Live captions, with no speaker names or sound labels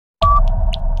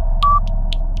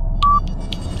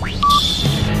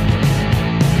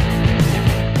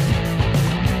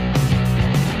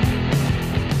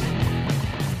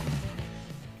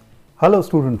Hello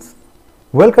students,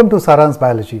 welcome to Saaransh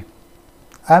Biology.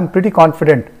 I am pretty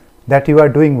confident that you are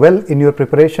doing well in your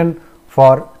preparation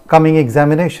for coming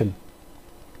examination.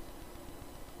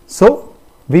 So,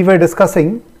 we were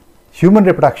discussing human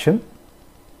reproduction,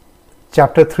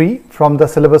 chapter 3 from the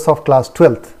syllabus of class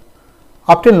 12th.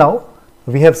 Up till now,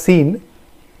 we have seen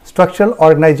structural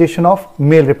organization of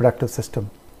male reproductive system.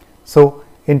 So,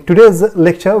 in today's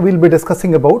lecture, we will be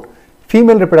discussing about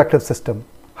female reproductive system,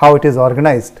 how it is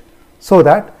organized, so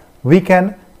that we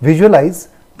can visualize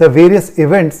the various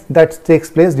events that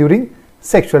takes place during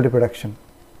sexual reproduction.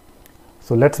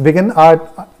 So let's begin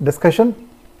our discussion.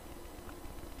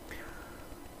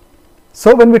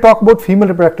 So when we talk about female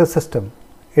reproductive system,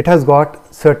 it has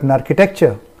got certain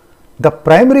architecture. The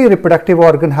primary reproductive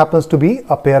organ happens to be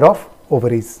a pair of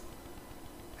ovaries.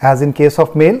 As in case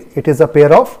of male, it is a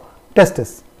pair of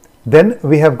testes. Then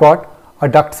we have got a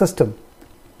duct system.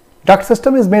 Duct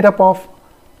system is made up of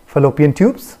fallopian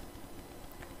tubes,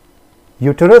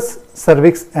 uterus,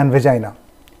 cervix and vagina.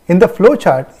 In the flow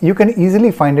chart, you can easily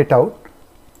find it out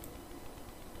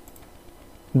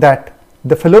that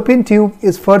the fallopian tube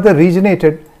is further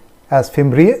regionated as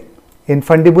fimbriae,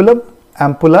 infundibulum,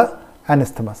 ampulla and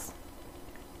isthmus.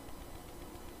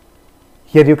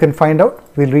 Here you can find out,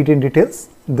 we will read in details.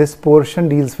 This portion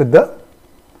deals with the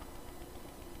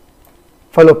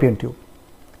fallopian tube.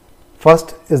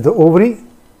 First is the ovary,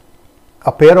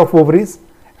 a pair of ovaries,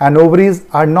 and ovaries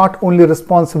are not only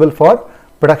responsible for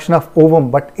production of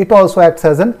ovum, but it also acts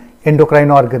as an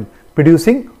endocrine organ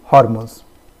producing hormones.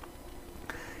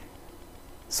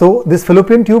 So this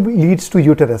fallopian tube leads to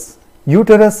uterus.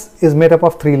 Uterus is made up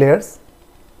of three layers: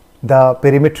 the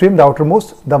perimetrium, the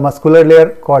outermost, the muscular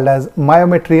layer called as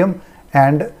myometrium,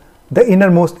 and the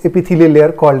innermost epithelial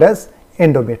layer called as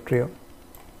endometrium.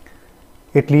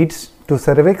 It leads to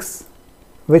cervix,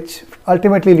 which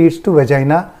ultimately leads to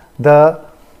vagina, the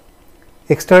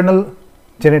external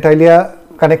genitalia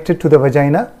connected to the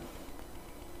vagina.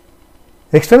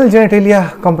 External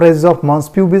genitalia comprises of mons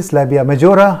pubis, labia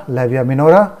majora, labia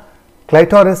minora,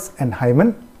 clitoris and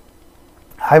hymen.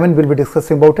 Hymen will be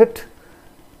discussing about it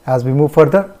as we move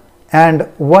further. And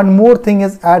one more thing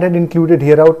is included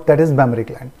here out, that is mammary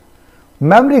gland.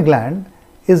 Mammary gland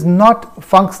is not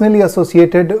functionally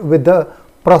associated with the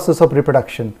process of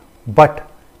reproduction, but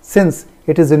since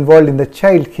it is involved in the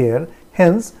child care,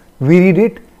 hence we read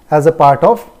it as a part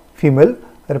of female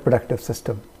reproductive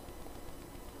system.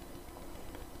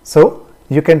 So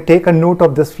you can take a note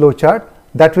of this flow chart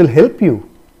that will help you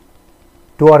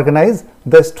to organize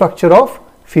the structure of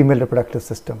female reproductive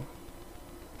system.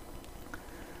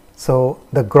 So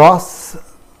the gross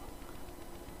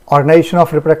organization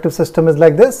of reproductive system is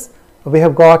like this. We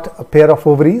have got a pair of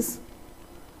ovaries,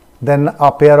 then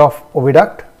a pair of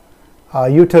oviduct,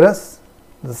 uterus,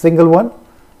 the single one,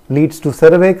 leads to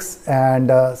cervix, and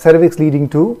cervix leading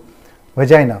to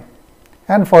vagina,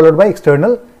 and followed by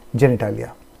external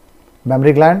genitalia.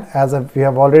 Mammary gland, as we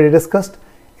have already discussed,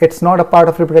 it's not a part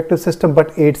of reproductive system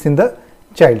but aids in the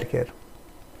child care.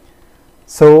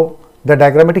 So the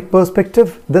diagrammatic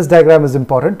perspective, this diagram is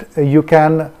important. You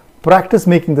can practice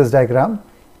making this diagram.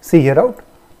 See here out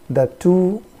the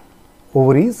two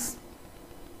ovaries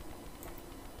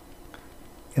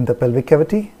in the pelvic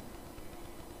cavity,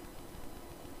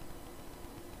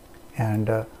 and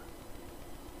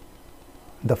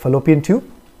the fallopian tube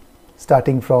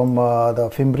starting from the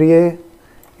fimbriae,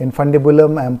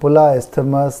 infundibulum, ampulla,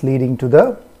 isthmus leading to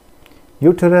the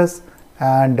uterus,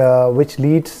 and which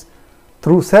leads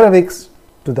through cervix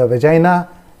to the vagina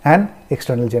and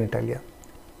external genitalia.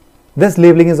 This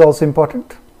labeling is also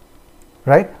important,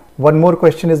 right? One more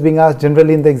question is being asked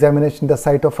generally in the examination, the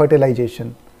site of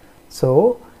fertilization.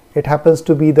 So it happens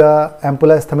to be the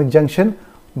ampulla isthmic junction,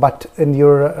 but in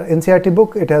your NCERT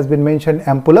book it has been mentioned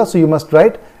ampulla, so you must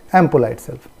write ampulla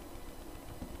itself.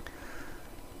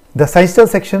 The sagittal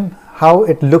section, how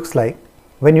it looks like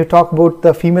when you talk about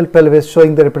the female pelvis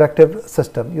showing the reproductive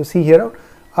system. You see here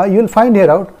out, you will find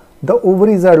here out the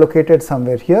ovaries are located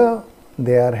somewhere here.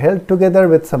 They are held together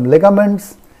with some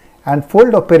ligaments and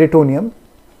fold of peritoneum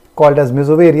called as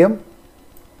mesovarium.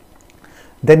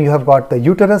 Then you have got the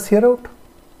uterus here out.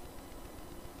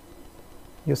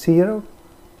 You see here out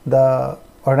the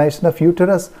organization of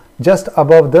uterus just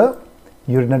above the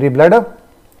urinary bladder.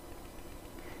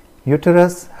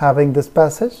 Uterus having this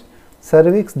passage,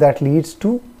 cervix that leads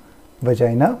to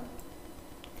vagina,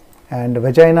 and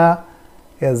vagina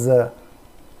is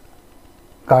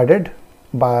guarded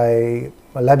by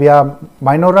labia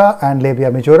minora and labia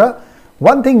majora.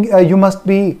 One thing you must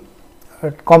be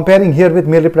comparing here with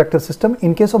male reproductive system.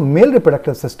 In case of male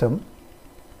reproductive system,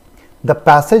 the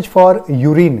passage for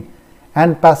urine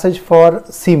and passage for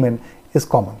semen is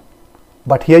common.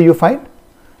 But here you find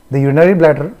the urinary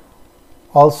bladder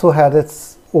also had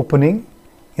its opening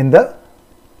in the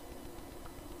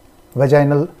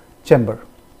vaginal chamber,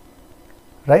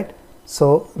 right?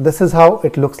 So this is how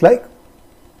it looks like.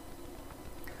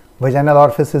 Vaginal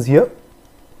orifice is here.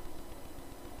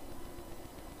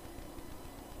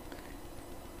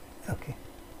 Okay.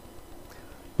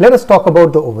 Let us talk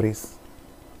about the ovaries.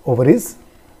 Ovaries,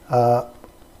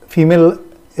 female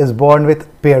is born with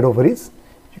paired ovaries.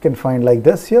 You can find like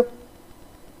this here.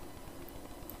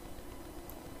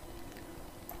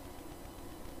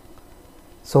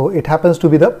 So it happens to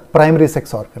be the primary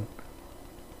sex organ.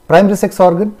 Primary sex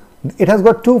organ, it has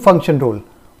got two function role.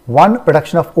 One,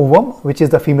 production of ovum, which is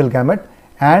the female gamete,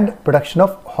 and production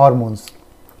of hormones.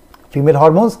 Female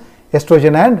hormones,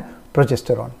 estrogen and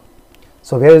progesterone.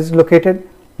 So where is it located?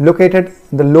 Located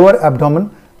in the lower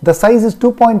abdomen. The size is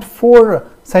 2.4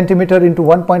 centimeter into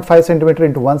 1.5 centimeter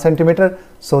into 1 centimeter.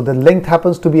 So the length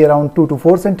happens to be around 2 to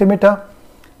 4 centimeter.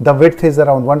 The width is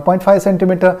around 1.5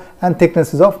 centimeter and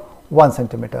thickness is of 1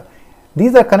 centimeter.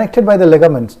 These are connected by the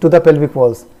ligaments to the pelvic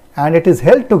walls, and it is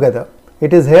held together.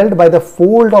 It is held by the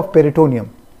fold of peritoneum,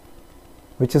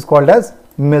 which is called as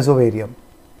mesovarium,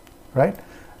 right?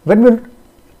 When we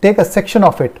take a section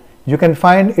of it, you can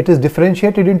find it is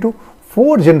differentiated into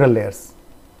 4 general layers,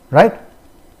 right?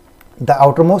 The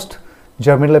outermost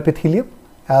germinal epithelium,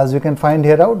 as you can find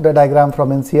here out the diagram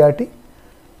from NCERT,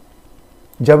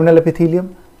 germinal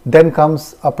epithelium. Then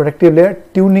comes a protective layer,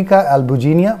 tunica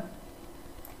albuginea.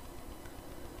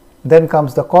 Then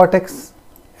comes the cortex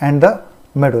and the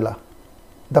medulla.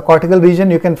 The cortical region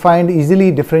you can find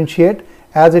easily differentiate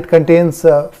as it contains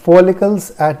follicles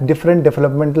at different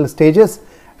developmental stages,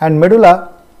 and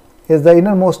medulla is the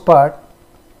innermost part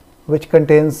which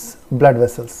contains blood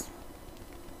vessels.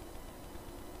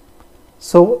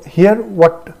 So here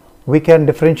what we can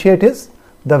differentiate is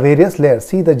the various layers.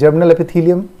 See the germinal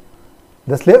epithelium,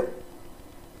 this layer,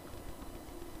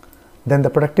 then the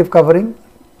protective covering,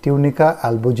 tunica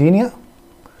albuginea.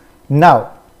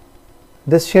 Now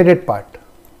this shaded part,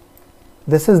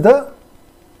 this is the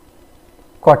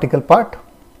cortical part,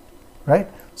 right?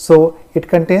 So it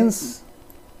contains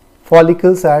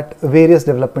follicles at various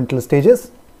developmental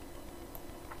stages.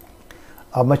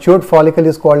 A matured follicle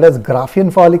is called as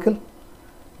Graafian follicle.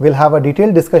 We'll have a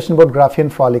detailed discussion about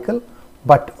Graafian follicle,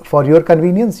 but for your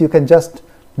convenience you can just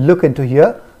look into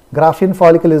here. Graafian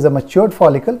follicle is a matured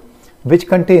follicle which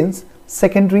contains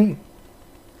secondary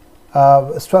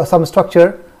some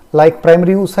structure like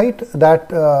primary oocyte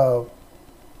that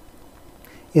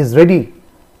is ready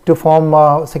to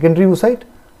form secondary oocyte,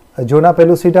 zona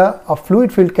pellucida, a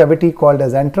fluid filled cavity called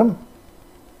as antrum,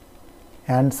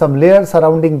 and some layer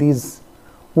surrounding these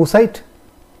oocyte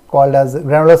called as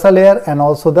granulosa layer, and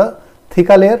also the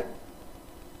theca layer.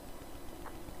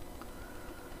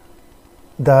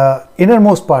 The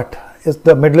innermost part is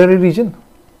the medullary region.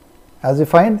 As you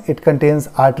find, it contains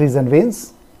arteries and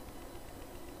veins.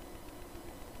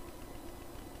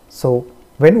 So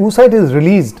when oocyte is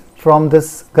released from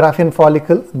this Graafian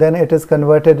follicle, then it is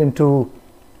converted into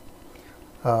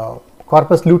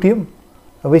corpus luteum,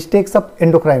 which takes up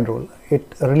endocrine role.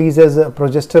 It releases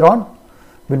progesterone.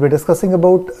 We'll be discussing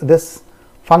about this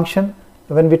function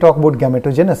when we talk about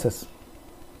gametogenesis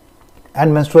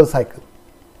and menstrual cycle.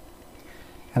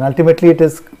 And ultimately it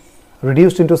is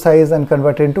reduced into size and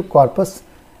converted into corpus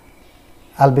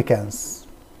albicans,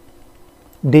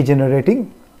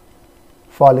 degenerating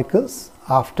follicles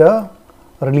after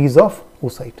release of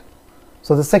oocyte.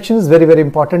 So this section is very, very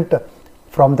important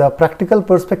from the practical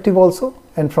perspective also,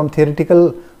 and from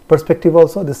theoretical perspective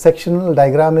also. This sectional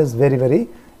diagram is very, very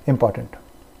important.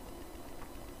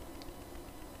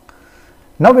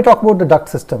 Now we talk about the duct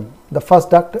system. The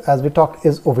first duct, as we talked,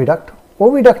 is oviduct.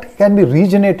 Oviduct can be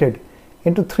regenerated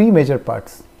into 3 major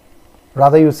parts,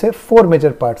 rather you say 4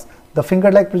 major parts. The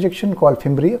finger-like projection called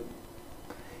fimbriae.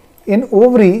 In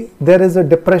ovary, there is a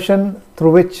depression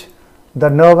through which the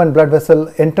nerve and blood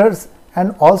vessel enters,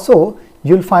 and also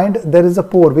you will find there is a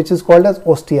pore which is called as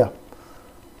ostia,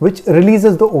 which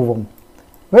releases the ovum.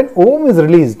 When ovum is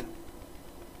released,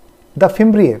 the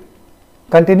fimbriae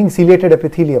containing ciliated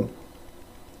epithelium,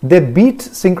 they beat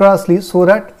synchronously so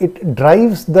that it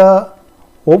drives the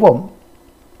ovum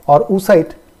or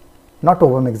oocyte, not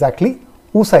ovum exactly,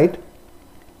 oocyte,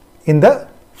 in the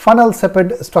funnel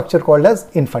sepid structure called as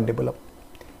infundibulum.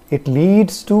 It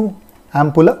leads to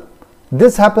ampulla.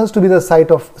 This happens to be the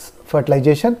site of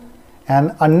fertilization,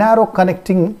 and a narrow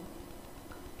connecting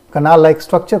canal-like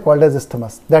structure called as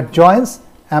isthmus that joins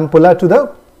ampulla to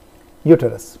the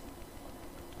uterus.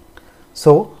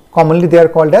 So commonly they are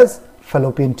called as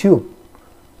fallopian tube.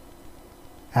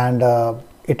 and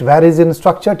it varies in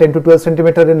structure, 10 to 12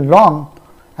 centimeter in long,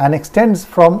 and extends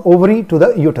from ovary to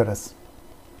the uterus,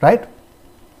 right?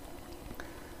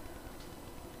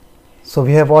 So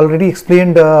we have already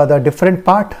explained the different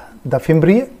part, the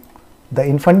fimbriae, the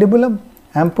infundibulum,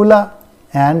 ampulla,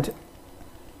 and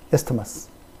isthmus.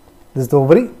 This is the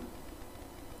ovary.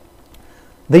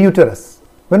 The uterus.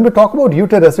 When we talk about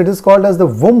uterus, it is called as the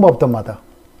womb of the mother.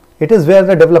 It is where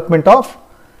the development of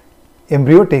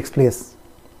embryo takes place,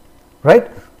 right?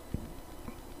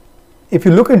 If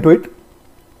you look into it,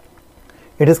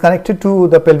 it is connected to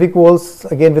the pelvic walls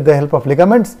again with the help of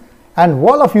ligaments, and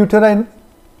wall of uterine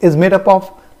is made up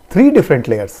of 3 different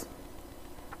layers.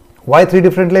 Why 3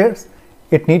 different layers?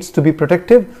 It needs to be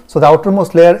protective, so the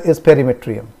outermost layer is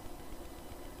perimetrium,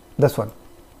 this one.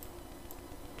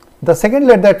 The second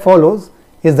layer that follows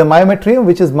is the myometrium,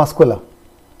 which is muscular.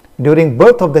 During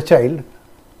birth of the child,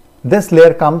 this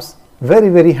layer comes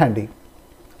very handy,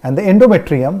 and the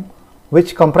endometrium,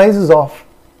 which comprises of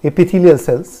epithelial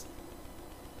cells,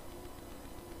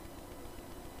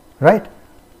 right?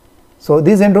 So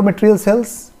these endometrial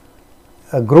cells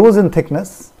grows in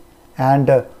thickness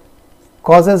and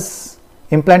causes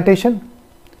implantation.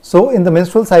 So in the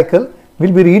menstrual cycle,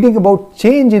 we'll be reading about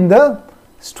change in the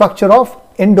structure of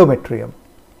endometrium.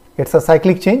 It's a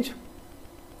cyclic change.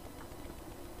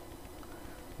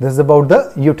 This is about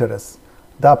the uterus.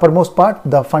 The uppermost part,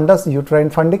 the fundus, uterine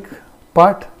fundic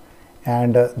part,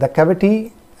 and the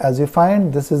cavity, as you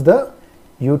find, this is the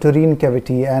uterine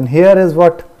cavity, and here is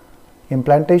what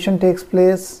implantation takes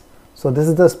place. So this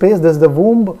is the space, this is the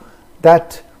womb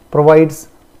that provides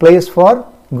place for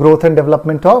growth and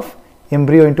development of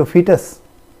embryo into fetus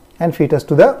and fetus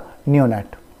to the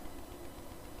neonate.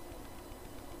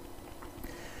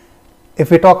 If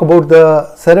we talk about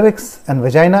the cervix and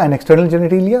vagina and external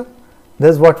genitalia,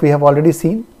 this is what we have already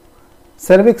seen.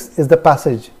 Cervix is the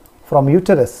passage from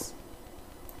uterus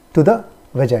to the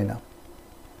vagina,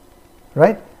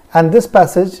 right? And this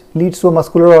passage leads to a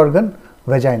muscular organ,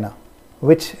 vagina,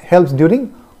 which helps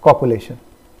during copulation.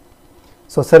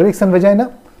 So cervix and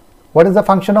vagina, what is the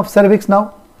function of cervix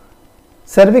now?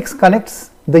 Cervix connects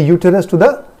the uterus to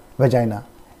the vagina,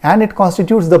 and it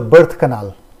constitutes the birth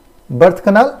canal. Birth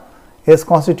canal is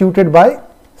constituted by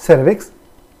cervix,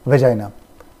 vagina,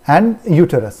 and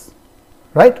uterus,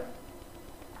 right?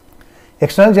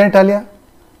 External genitalia,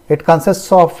 it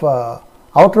consists of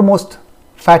outermost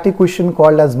fatty cushion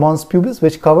called as mons pubis,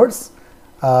 which covers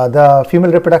the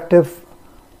female reproductive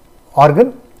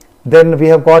organ. Then we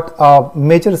have got a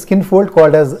major skin fold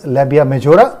called as labia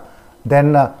majora.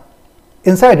 Then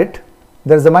inside it,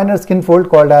 there is a minor skin fold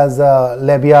called as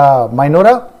labia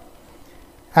minora,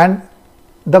 and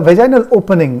the vaginal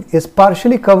opening is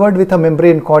partially covered with a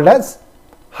membrane called as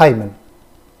hymen.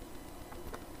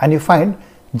 And you find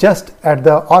just at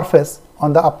the orifice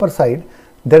on the upper side,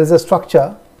 there is a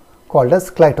structure called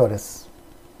as clitoris.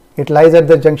 It lies at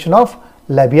the junction of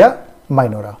labia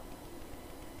minora.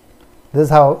 This is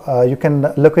how you can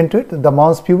look into it. The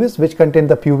mons pubis, which contain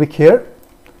the pubic hair,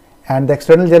 and the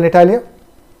external genitalia.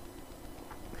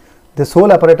 This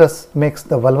whole apparatus makes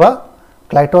the vulva,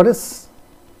 clitoris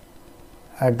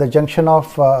at the junction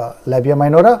of labia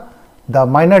minora, the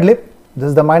minor lip, this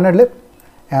is the minor lip,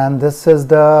 and this is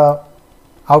the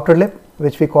outer lip,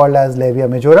 which we call as labia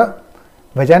majora,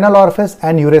 vaginal orifice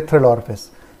and urethral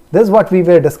orifice. This is what we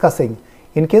were discussing.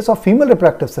 In case of female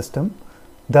reproductive system,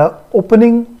 the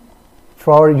opening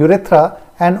for urethra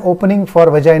and opening for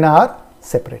vagina are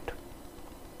separate.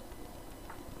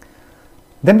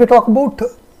 Then we talk about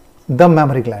the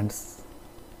mammary glands.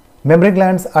 Mammary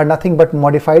glands are nothing but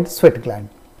modified sweat gland.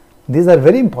 These are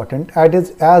very important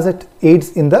as it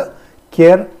aids in the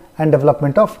care and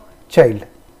development of child,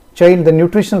 the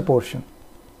nutritional portion.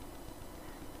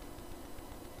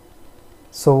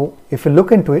 So if you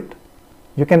look into it,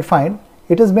 you can find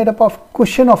it is made up of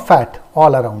cushion of fat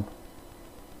all around,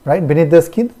 right? Beneath the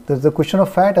skin, there is a cushion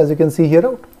of fat, as you can see here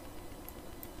out.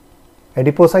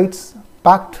 Adipocytes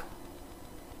packed,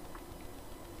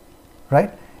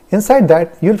 right? Inside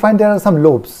that, you will find there are some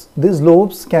lobes. These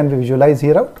lobes can be visualized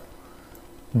here out.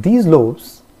 These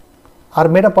lobes are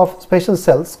made up of special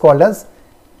cells called as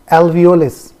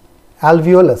alveolus,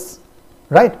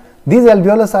 right? These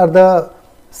alveolus are the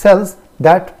cells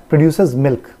that produces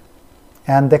milk,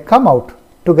 and they come out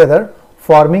together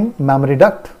forming mammary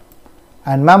duct,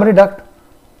 and mammary duct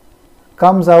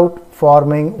comes out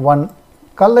forming one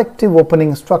collective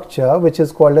opening structure which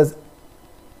is called as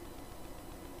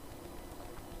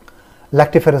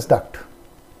lactiferous duct,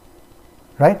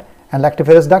 right? And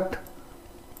lactiferous duct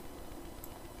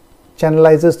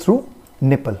channelizes through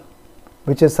nipple,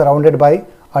 which is surrounded by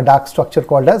a dark structure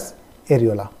called as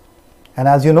areola. And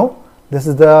as you know, this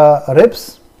is the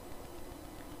ribs,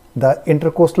 the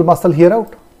intercostal muscle here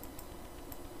out,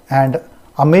 and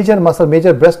a major muscle,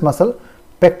 major breast muscle,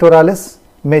 pectoralis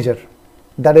major,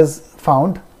 that is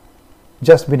found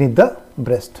just beneath the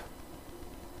breast.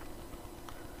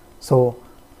 So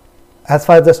as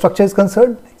far as the structure is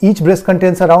concerned, each breast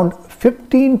contains around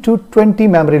 15 to 20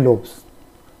 mammary lobes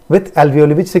with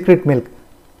alveoli which secrete milk.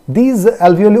 These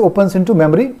alveoli opens into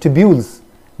mammary tubules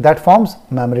that forms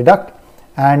mammary duct,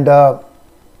 and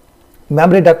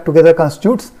mammary duct together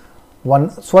constitutes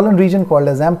one swollen region called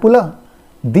as ampulla.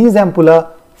 These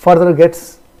ampulla further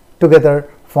gets together,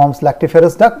 forms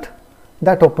lactiferous duct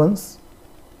that opens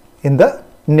in the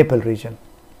nipple region.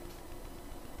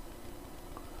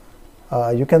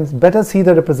 You can better see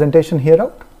the representation here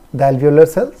out, the alveolar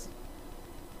cells,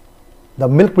 the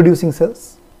milk producing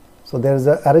cells. So there is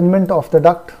an arrangement of the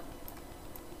duct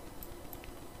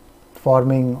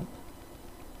forming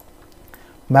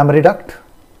mammary duct,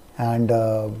 and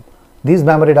these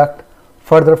mammary duct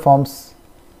further forms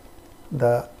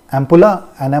the ampulla,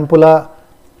 and ampulla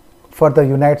further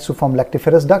unites to form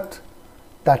lactiferous duct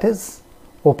that is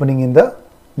opening in the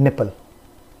nipple,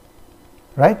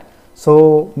 right?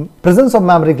 So presence of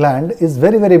mammary gland is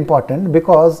very, very important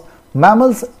because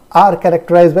mammals are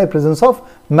characterized by presence of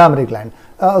mammary gland.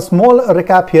 A small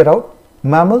recap here out,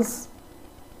 mammals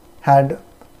had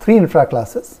 3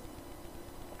 infraclasses: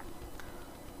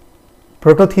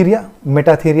 prototheria,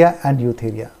 metatheria and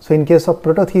eutheria. So in case of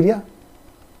prototheria,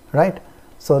 right,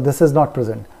 so this is not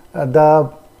present.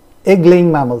 The egg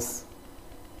laying mammals.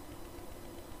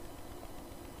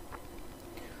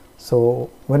 So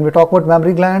when we talk about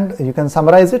mammary gland, you can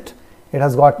summarize it. It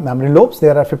has got mammary lobes.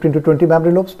 There are 15 to 20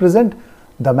 mammary lobes present.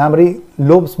 The mammary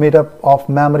lobes made up of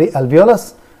mammary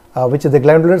alveolus, which is the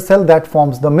glandular cell that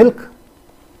forms the milk.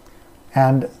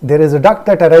 And there is a duct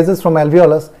that arises from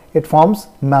alveolus. It forms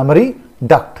mammary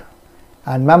duct.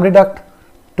 And mammary duct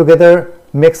together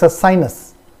makes a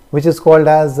sinus, which is called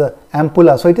as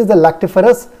ampulla. So it is the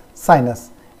lactiferous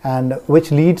sinus, and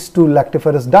which leads to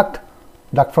lactiferous duct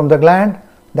from the gland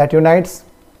that unites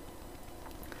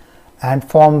and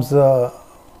forms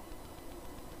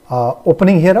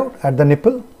opening here out at the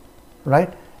nipple,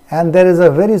 right? And there is a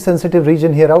very sensitive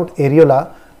region here out,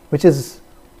 areola, which is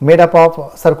made up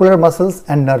of circular muscles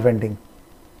and nerve ending.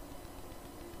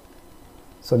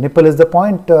 So nipple is the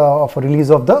point of release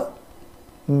of the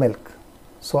milk.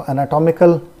 So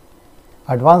anatomical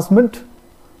advancement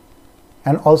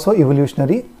and also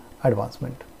evolutionary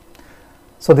advancement.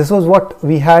 So this was what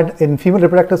we had in female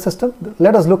reproductive system.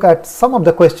 Let us look at some of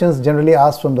the questions generally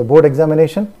asked from the board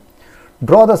examination.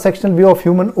 Draw the sectional view of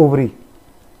human ovary.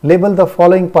 Label the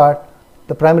following part: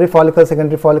 the primary follicle,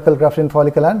 secondary follicle, Graafian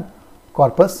follicle and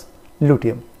corpus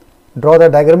luteum. Draw the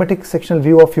diagrammatic sectional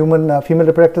view of human female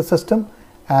reproductive system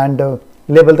and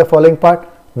label the following part: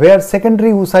 where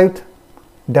secondary oocyte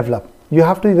develop. You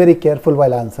have to be very careful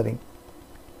while answering.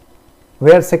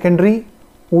 Where secondary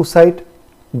oocyte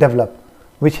develop,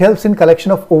 which helps in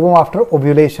collection of ovum after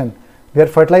ovulation, where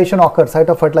fertilization occurs, site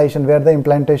of fertilization, where the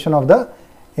implantation of the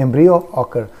embryo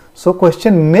occur. So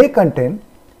question may contain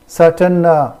certain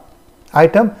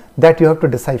item that you have to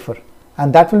decipher,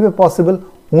 and that will be possible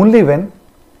only when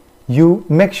you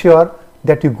make sure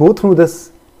that you go through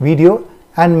this video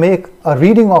and make a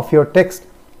reading of your text,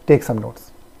 take some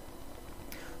notes.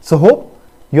 So hope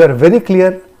you are very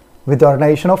clear with the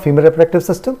organization of female reproductive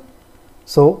system.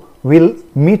 So we'll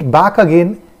meet back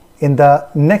again in the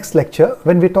next lecture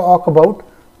when we talk about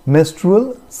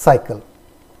menstrual cycle.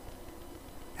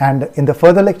 And in the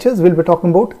further lectures, we'll be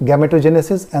talking about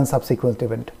gametogenesis and subsequent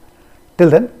event. Till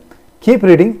then, keep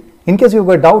reading. In case you've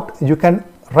got a doubt, you can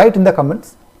write in the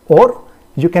comments, or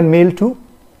you can mail to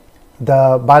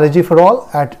the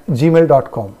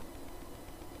biologyforall@gmail.com.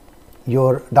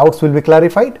 Your doubts will be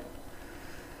clarified.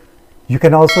 You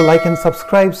can also like and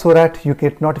subscribe so that you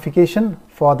get notification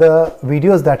for the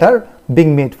videos that are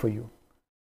being made for you.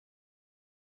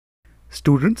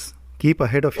 Students, keep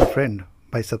ahead of your friend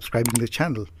by subscribing the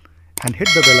channel and hit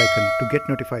the bell icon to get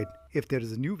notified if there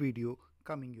is a new video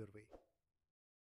coming your way.